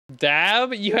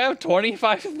Dab? You have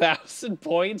 25,000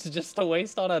 points just to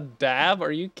waste on a dab?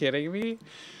 Are you kidding me?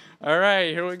 All right,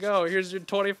 here we go. Here's your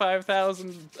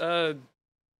 25,000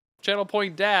 channel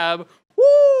point dab.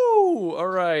 Woo! All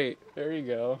right, there you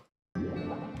go.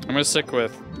 I'm gonna stick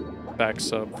with back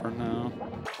sub for now.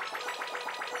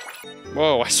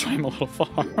 Whoa, I swam a little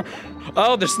far.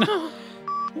 Oh, there's no,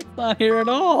 it's not here at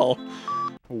all.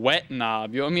 Wet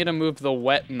knob. You want me to move the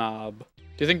wet knob? Do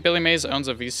you think Billy Mays owns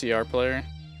a VCR player?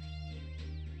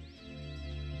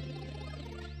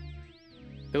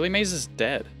 Billy Mays is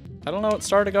dead. I don't know what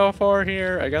star to go for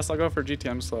here. I guess I'll go for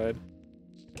GTM slide.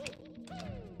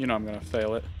 You know I'm gonna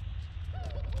fail it.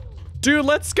 Dude,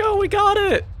 let's go, we got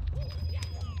it!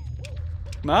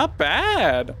 Not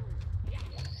bad.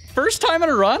 First time in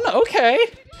a run? Okay.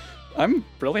 I'm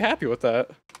really happy with that.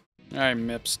 All right,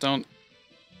 Mips, don't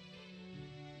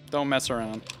mess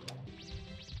around.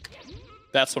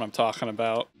 That's what I'm talking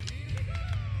about.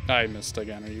 I missed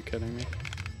again, are you kidding me?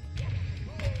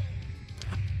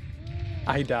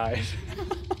 I died.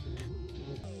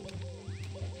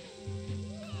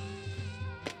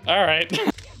 All right.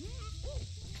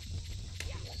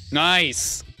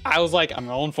 Nice. I was like, I'm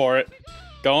going for it.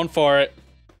 Going for it.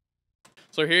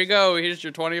 So here you go. Here's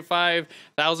your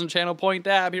 25,000 channel point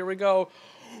dab. Here we go.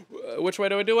 Which way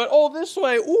do I do it? Oh, this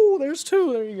way. Ooh, there's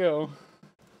two. There you go.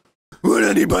 Would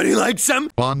anybody like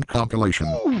some? Bond compilation.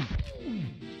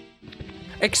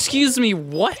 Excuse me,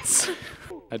 what?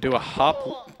 I do a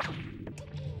hop.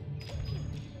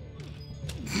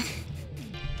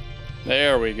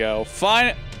 There we go.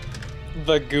 Fine.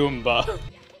 The Goomba.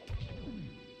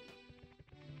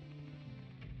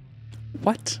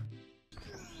 What?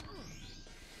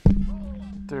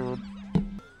 Dude.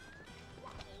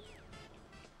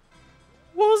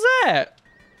 What was that?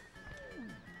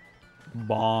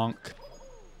 Bonk.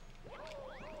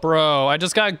 Bro, I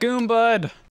just got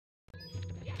Goomba'd.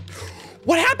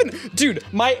 What happened? Dude,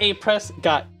 my A press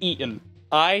got eaten.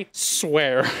 I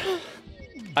swear.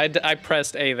 I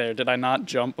pressed A there. Did I not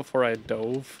jump before I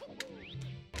dove?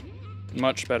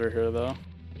 Much better here, though.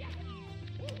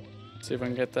 See if I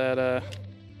can get that,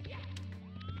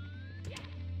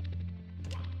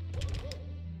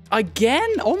 Again?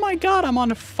 Oh my god, I'm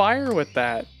on fire with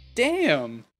that.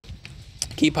 Damn.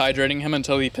 Keep hydrating him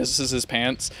until he pisses his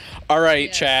pants. All right,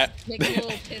 yes, chat. Take a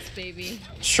little piss, baby.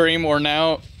 Stream, we're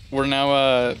now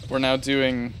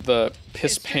doing the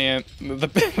piss pant, the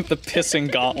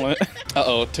pissing gauntlet.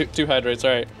 Uh-oh, two hydrates,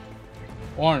 all right.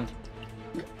 1,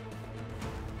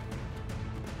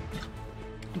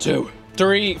 2,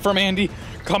 3 from Andy,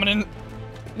 coming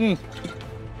in.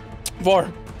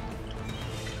 4.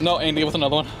 No, Andy with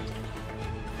another one.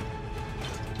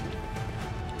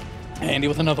 Andy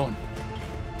with another one.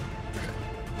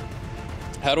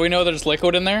 How do we know there's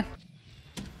liquid in there?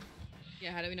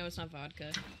 Yeah, how do we know it's not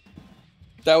vodka?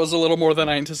 That was a little more than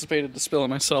I anticipated to spill it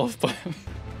myself, but...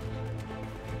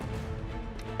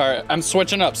 Alright, I'm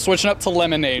switching up to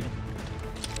lemonade.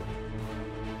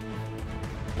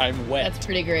 I'm wet. That's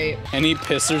pretty great. Any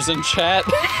pissers in chat?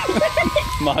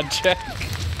 Mod check.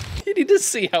 You need to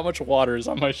see how much water is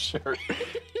on my shirt.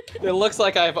 It looks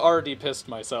like I've already pissed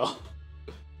myself.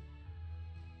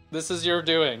 This is your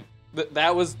doing.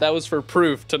 That was for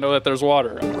proof to know that there's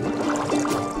water.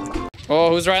 Oh,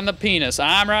 who's riding the penis?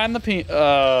 I'm riding the penis.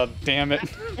 Damn it.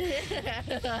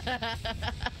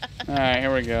 All right,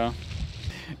 here we go.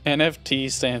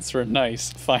 NFT stands for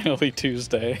nice. Finally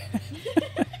Tuesday.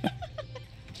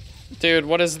 Dude,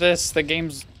 what is this? The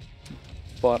game's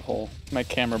butthole. My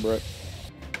camera broke.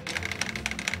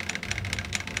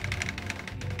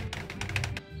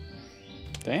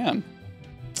 Damn.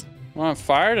 I'm on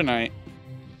fire tonight.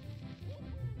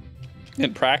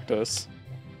 In practice.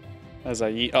 As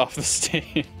I eat off the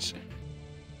stage.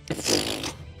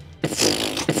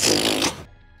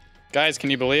 Guys,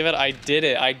 can you believe it? I did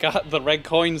it. I got the red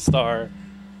coin star.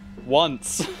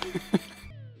 Once.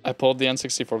 I pulled the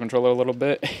N64 controller a little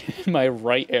bit. My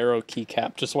right arrow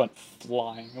keycap just went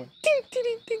flying. It went ding, ding,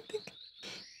 ding, ding, ding.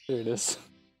 There it is.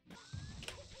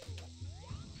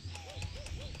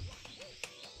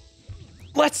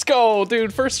 Let's go,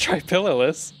 dude. First try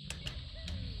pillarless.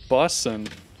 Bussin'.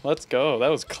 Let's go. That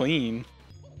was clean.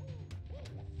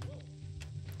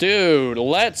 Dude,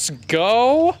 let's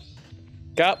go.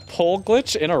 Got pole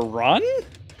glitch in a run?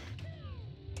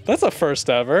 That's a first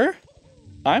ever.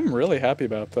 I'm really happy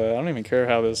about that. I don't even care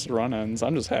how this run ends.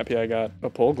 I'm just happy I got a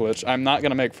pole glitch. I'm not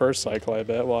gonna make first cycle, I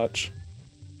bet. Watch.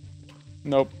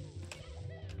 Nope.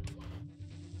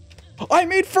 I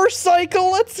made first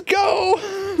cycle. Let's go.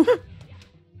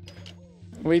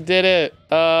 We did it.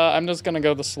 I'm just gonna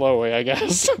go the slow way, I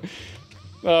guess.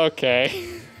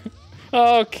 Okay.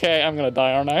 Okay, I'm gonna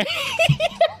die, aren't I?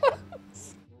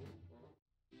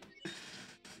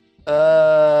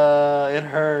 It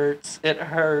hurts. It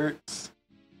hurts.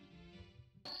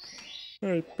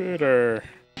 Hey, Peter.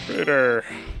 Peter.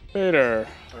 Peter.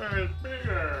 Hey,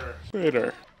 Peter.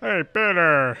 Peter. Hey,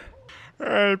 Peter.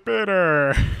 Hey,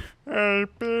 Peter. Hey,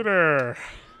 Peter.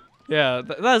 Yeah,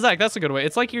 Zach, that's a good way.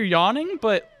 It's like you're yawning,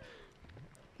 but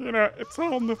you know, it's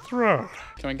on the throat.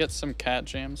 Can we get some cat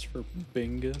jams for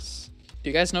Bingus? Do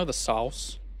you guys know the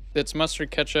sauce? It's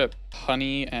mustard, ketchup,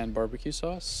 honey, and barbecue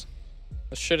sauce.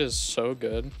 This shit is so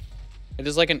good. It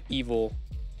is like an evil,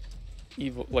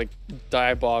 like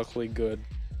diabolically good.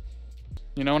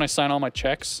 You know when I sign all my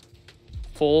checks?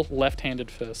 Full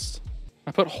left-handed fist.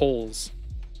 I put holes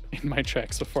in my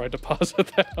checks before I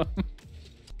deposit them.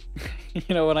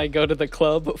 You know when I go to the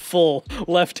club? Full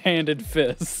left-handed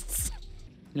fists.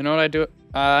 You know what I do?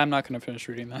 I'm not gonna finish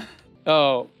reading that.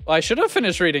 Oh, I should have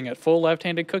finished reading it. Full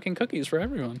left-handed cooking cookies for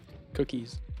everyone.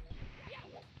 Cookies.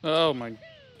 Oh my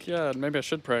god, maybe I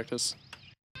should practice.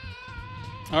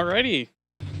 Alrighty.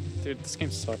 Dude, this game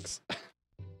sucks.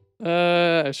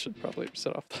 I should probably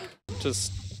set off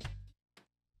just...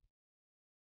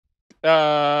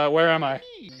 where am I?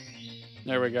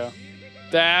 There we go.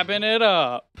 Dabbing it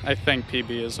up. I think PB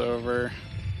is over.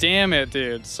 Damn it,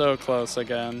 dude. So close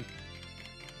again.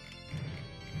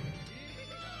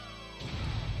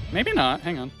 Maybe not.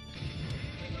 Hang on.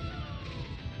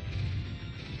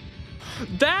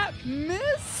 That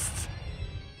missed?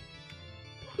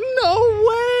 No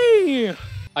way!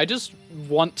 I just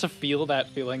want to feel that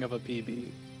feeling of a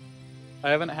PB. I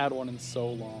haven't had one in so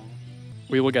long.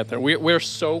 We will get there. We're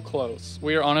so close.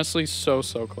 We are honestly so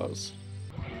close.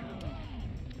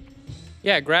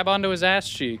 Yeah, grab onto his ass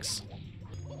cheeks.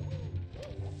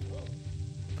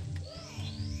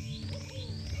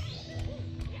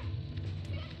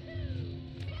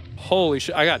 Holy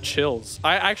shit, I got chills.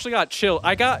 I actually got chill.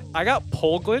 I got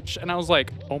pole glitch and I was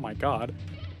like, oh my god.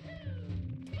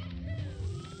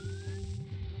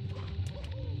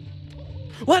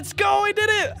 Let's go, I did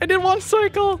it! I did one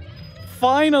cycle!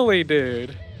 Finally,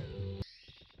 dude.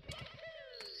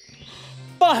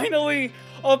 Finally,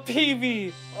 a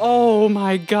PB! Oh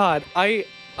my god. I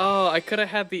could have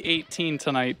had the 18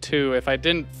 tonight too if I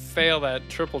didn't fail that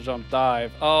triple jump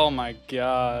dive. Oh my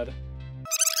god.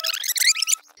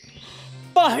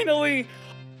 Finally!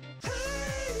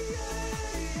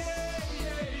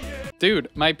 Dude,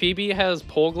 my PB has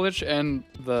pole glitch and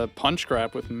the punch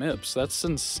grab with MIPS. That's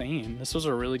insane. This was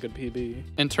a really good PB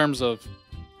in terms of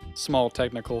small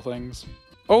technical things.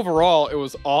 Overall, it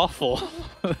was awful.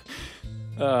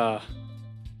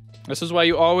 This is why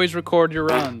you always record your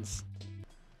runs.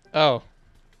 Oh,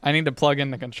 I need to plug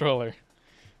in the controller.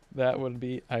 That would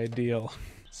be ideal.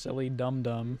 Silly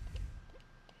dum-dum.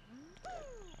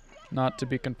 Not to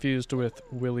be confused with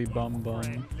Willy Bum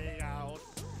Bum.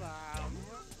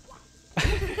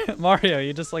 Mario,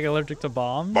 you just like allergic to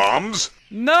bombs? Bombs?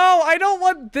 No, I don't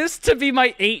want this to be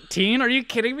my 18. Are you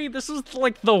kidding me? This is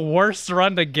like the worst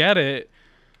run to get it.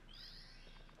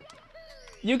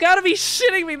 You gotta be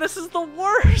shitting me. This is the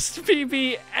worst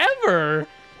PB ever.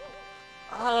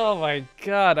 Oh my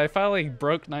god, I finally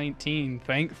broke 19,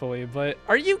 thankfully, but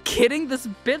are you kidding? This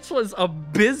bitch was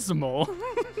abysmal.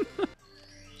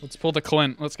 Let's pull the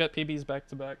Clint. Let's get PBs back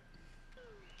to back.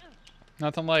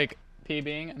 Nothing like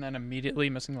PBing and then immediately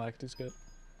missing lactose good.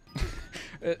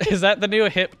 Is that the new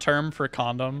hip term for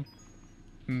condom?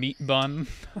 Meat bun.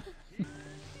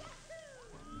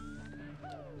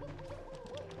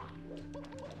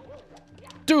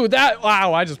 Dude, that,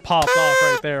 wow, I just popped off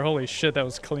right there. Holy shit, that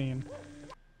was clean.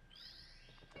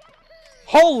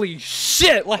 Holy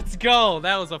shit, let's go.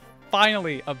 That was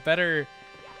finally a better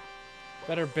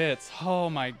bits. Oh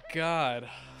my god.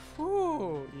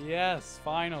 Whew, yes,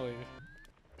 finally.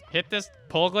 Hit this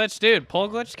pole glitch. Dude, pole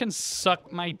glitch can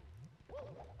suck my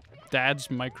dad's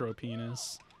micro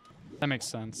penis. That makes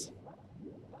sense.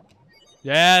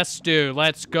 Yes, dude,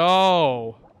 let's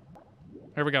go.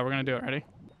 Here we go, we're gonna do it. Ready?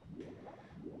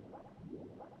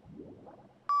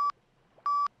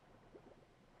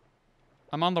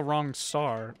 I'm on the wrong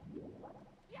star.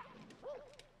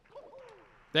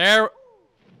 There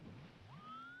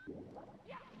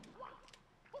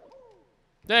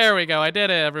we go. I did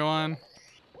it, everyone.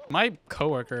 My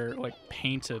coworker like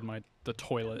painted the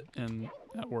toilet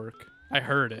at work. I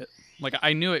heard it. Like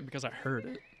I knew it because I heard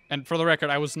it. And for the record,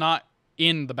 I was not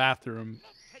in the bathroom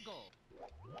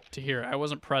to hear it. I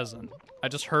wasn't present. I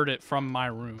just heard it from my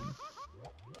room.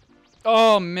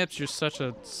 Oh, Mips, you're such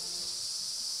a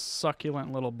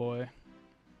succulent little boy.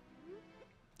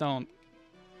 Don't.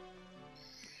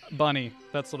 Bunny,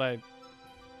 that's what I...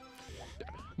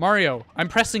 Mario, I'm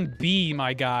pressing B,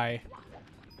 my guy.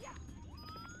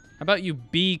 How about you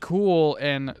be cool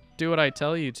and do what I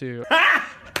tell you to?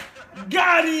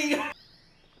 Got him!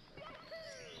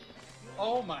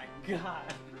 Oh my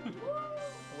god.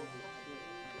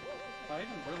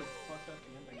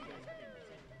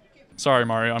 Sorry,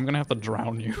 Mario, I'm gonna have to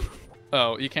drown you.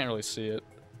 Oh, you can't really see it.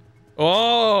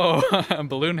 Oh,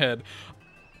 balloon head.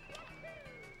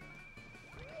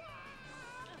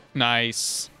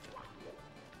 Nice.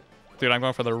 Dude, I'm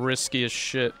going for the riskiest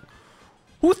shit.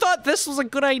 Who thought this was a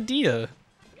good idea?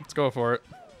 Let's go for it.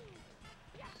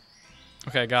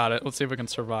 Okay, got it. Let's see if we can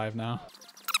survive now.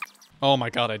 Oh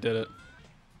my god, I did it.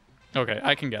 Okay,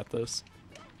 I can get this.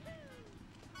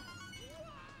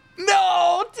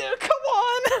 No, dude, come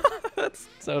on! That's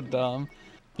so dumb.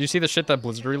 Did you see the shit that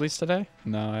Blizzard released today?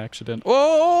 No, I actually didn't.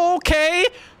 Oh, okay!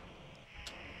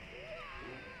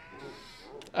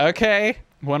 Okay.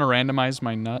 Want to randomize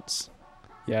my nuts?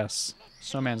 Yes.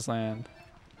 Snowman's Land.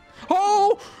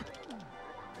 Oh!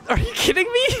 Are you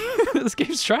kidding me? This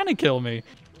game's trying to kill me.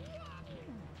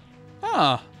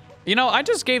 Huh. You know, I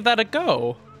just gave that a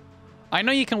go. I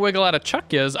know you can wiggle out of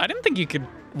Chuckyas. I didn't think you could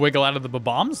wiggle out of the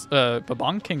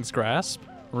Babong King's grasp.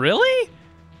 Really?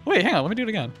 Wait, hang on. Let me do it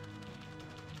again.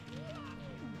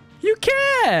 You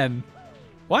can!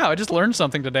 Wow, I just learned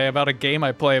something today about a game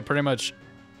I play pretty much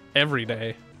every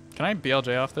day. Can I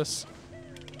BLJ off this?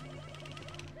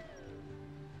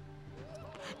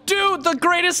 Dude, the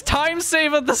greatest time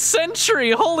save of the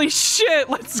century! Holy shit,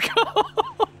 let's go!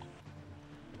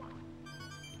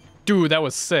 Dude, that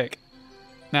was sick.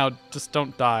 Now, just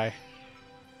don't die.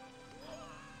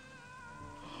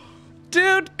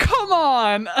 Dude, come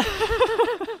on!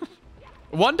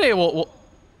 One day we'll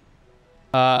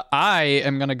I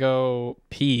am gonna go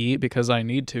pee because I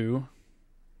need to.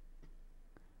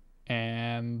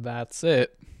 And that's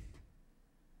it.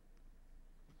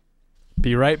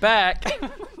 Be right back.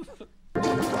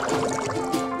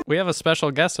 We have a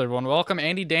special guest, everyone. Welcome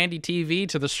Andy Dandy TV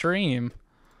to the stream.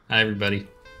 Hi, everybody.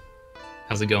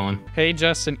 How's it going? Hey,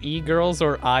 Justin, E-girls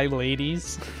or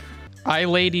I-ladies?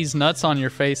 I-ladies nuts on your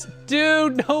face.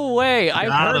 Dude, no way.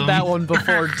 I've heard that one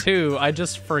before, too. I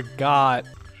just forgot.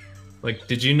 Like,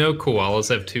 did you know koalas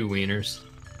have 2 wieners?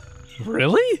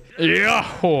 Really? Yeah.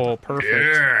 Oh, perfect.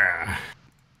 Yeah.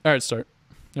 All right, start.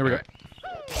 Here we go.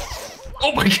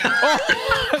 Oh my god!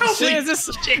 Oh, shit, is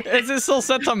this still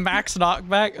set to max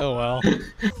knockback? Oh well.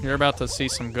 You're about to see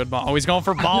some good bomb. Oh, he's going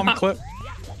for bomb clip.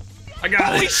 I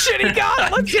got Holy it! shit, he got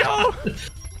it! Let's go!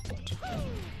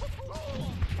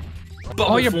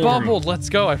 Oh, you're bubbled. Let's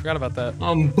go. I forgot about that.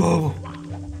 Bubble.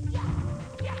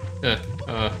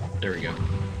 There we go.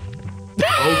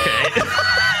 Okay.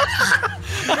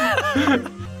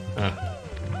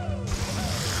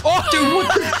 Oh, dude, what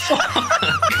the fuck?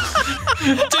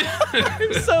 Dude.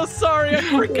 I'm so sorry, I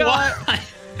forgot. Why?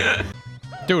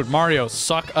 Dude, Mario,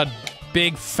 suck a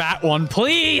big fat one,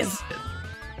 please.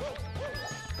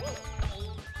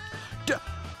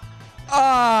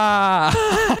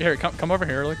 Here, come over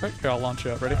here really quick. Here, I'll launch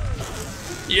you up. Ready?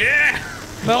 Yeah.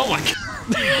 No. Oh my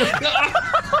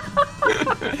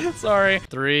god. Sorry.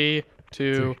 3,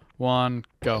 2, 1,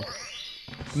 go.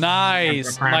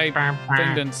 Nice. My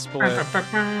thing didn't split.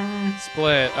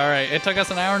 Split. All right. It took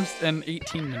us an hour and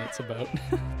 18 minutes about.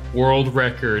 World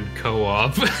record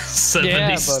co-op.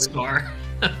 70 star.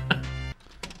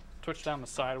 Twitch down the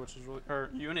side, which is really, or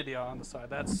Unity on the side.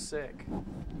 That's sick.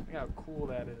 Look how cool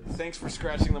that is. Thanks for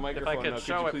scratching the microphone. If I could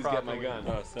show it please properly. get my gun?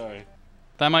 Oh, sorry.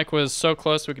 That mic was so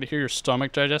close we could hear your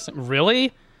stomach digesting.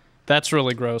 Really? That's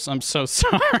really gross. I'm so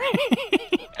sorry.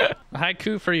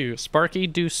 Haiku for you. Sparky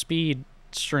do speed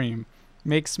stream.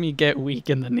 Makes me get weak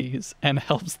in the knees and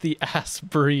helps the ass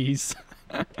breeze.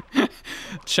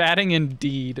 Chatting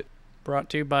indeed. Brought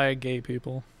to you by gay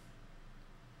people.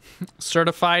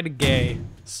 Certified gay.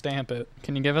 Stamp it.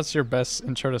 Can you give us your best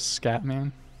intro to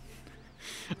Scatman?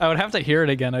 I would have to hear it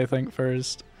again, I think,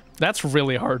 first. That's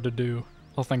really hard to do.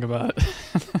 I'll think about it.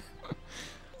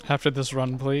 After this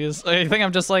run, please. You think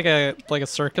I'm just like a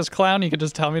circus clown? You could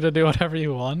just tell me to do whatever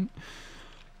you want?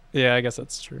 Yeah, I guess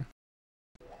that's true.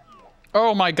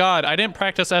 Oh my god, I didn't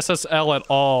practice SSL at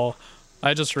all.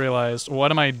 I just realized. What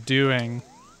am I doing?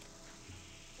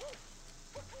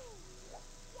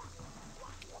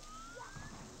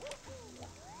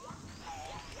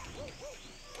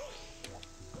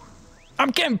 I'm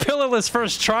getting pillarless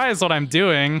first try is what I'm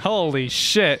doing. Holy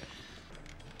shit.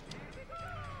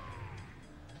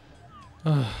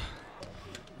 All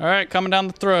right, coming down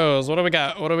the throws. What do we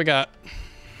got? What do we got?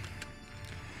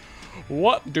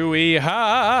 What do we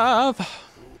have?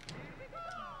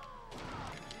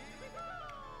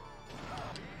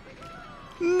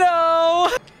 No!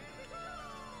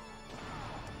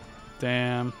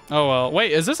 Damn. Oh well.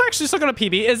 Wait, is this actually still gonna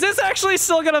PB? Is this actually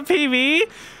still gonna PB?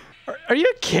 Are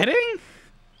you kidding?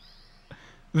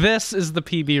 This is the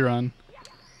PB run.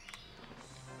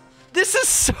 This is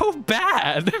so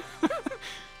bad.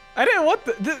 I didn't want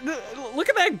look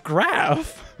at that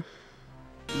graph.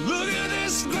 Look at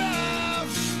this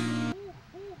graph.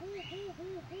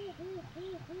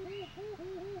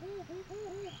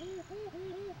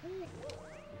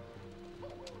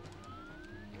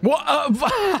 What?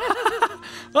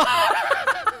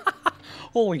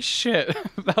 Holy shit.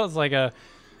 That was like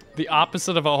the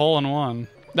opposite of a hole in one.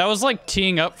 That was like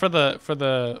teeing up for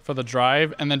the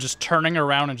drive and then just turning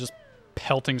around and just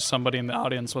pelting somebody in the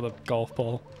audience with a golf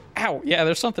ball. Ow, yeah,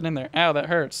 there's something in there. Ow, that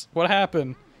hurts. What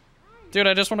happened? Dude,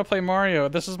 I just want to play Mario.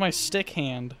 This is my stick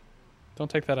hand. Don't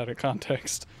take that out of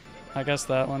context. I guess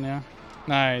that one, yeah.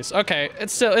 Nice. Okay,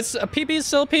 it's a PB is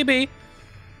still a PB.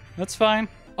 That's fine.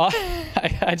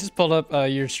 I just pulled up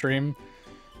your stream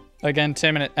again,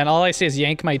 Tim, and all I see is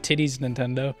yank my titties,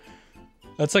 Nintendo.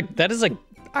 That is like,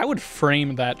 I would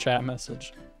frame that chat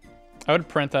message. I would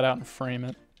print that out and frame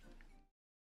it.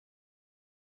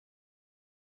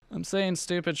 I'm saying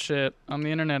stupid shit on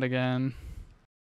the internet again.